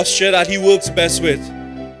the posture that he works best with.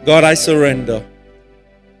 God, I surrender.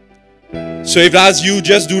 So if that's you,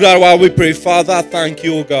 just do that while we pray. Father, I thank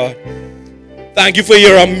you, oh God. Thank you for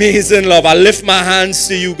your amazing love. I lift my hands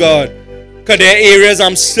to you, God. Because there are areas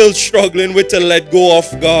I'm still struggling with to let go of,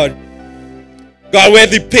 God. God, where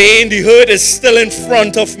the pain, the hurt is still in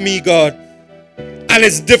front of me, God. And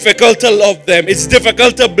it's difficult to love them. It's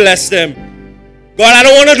difficult to bless them. God, I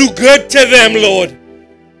don't want to do good to them, Lord.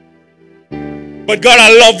 But God, I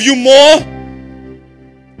love you more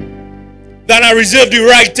than I reserve the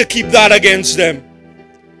right to keep that against them.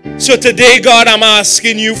 So today, God, I'm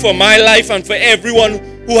asking you for my life and for everyone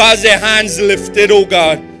who has their hands lifted, oh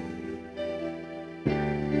God.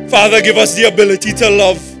 Father, give us the ability to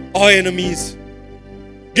love our enemies.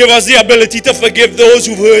 Give us the ability to forgive those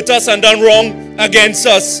who've hurt us and done wrong against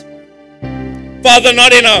us. Father,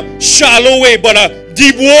 not in a shallow way, but a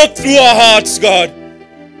deep work through our hearts, God.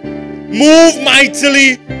 Move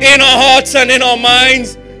mightily in our hearts and in our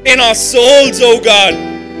minds, in our souls, oh God.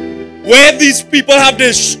 Where these people have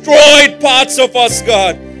destroyed parts of us,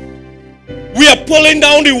 God, we are pulling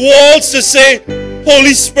down the walls to say,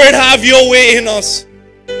 Holy Spirit, have your way in us.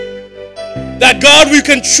 That, God, we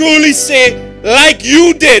can truly say, like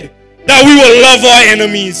you did, that we will love our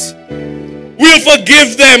enemies. We'll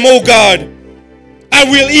forgive them, oh God. And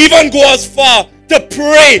we'll even go as far to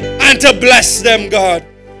pray and to bless them, God.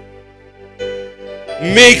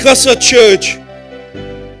 Make us a church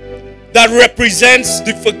that represents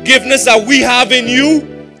the forgiveness that we have in you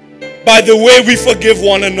by the way we forgive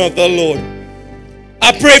one another, Lord.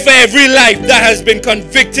 I pray for every life that has been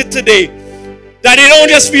convicted today, that they don't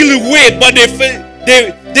just feel the weight, but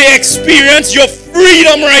they experience your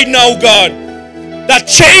freedom right now, God. That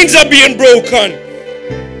chains are being broken.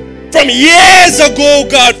 From years ago,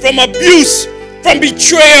 God, from abuse, from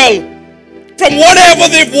betrayal, from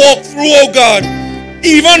whatever they've walked through, oh God.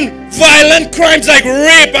 Even violent crimes like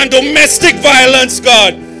rape and domestic violence,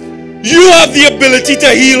 God. You have the ability to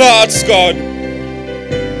heal hearts, God.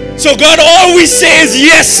 So, God, all we say is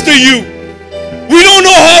yes to you. We don't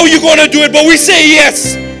know how you're going to do it, but we say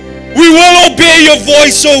yes. We will obey your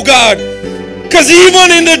voice, oh God. Because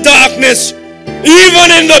even in the darkness, even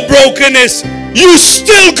in the brokenness, you're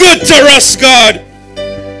still good to us, God.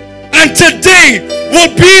 And today will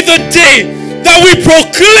be the day that we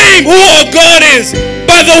proclaim who our God is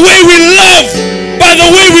by the way we love, by the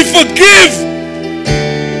way we forgive,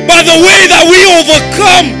 by the way that we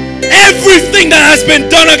overcome everything that has been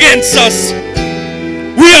done against us.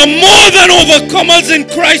 We are more than overcomers in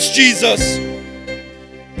Christ Jesus.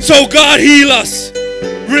 So God, heal us,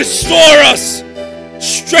 Restore us.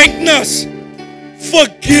 Strengthen us.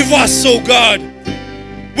 Forgive us, oh God,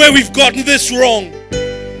 where we've gotten this wrong.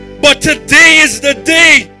 But today is the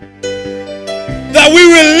day that we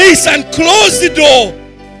release and close the door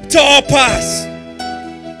to our past.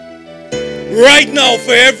 Right now,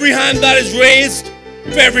 for every hand that is raised,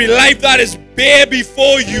 for every life that is bare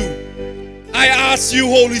before you, I ask you,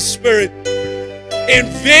 Holy Spirit,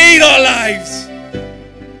 invade our lives.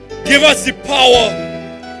 Give us the power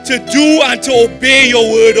to do and to obey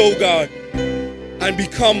your word, oh God, and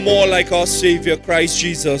become more like our Savior, Christ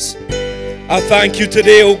Jesus. I thank you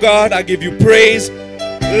today, oh God. I give you praise.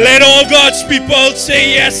 Let all God's people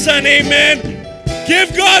say yes and amen.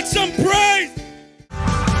 Give God some praise.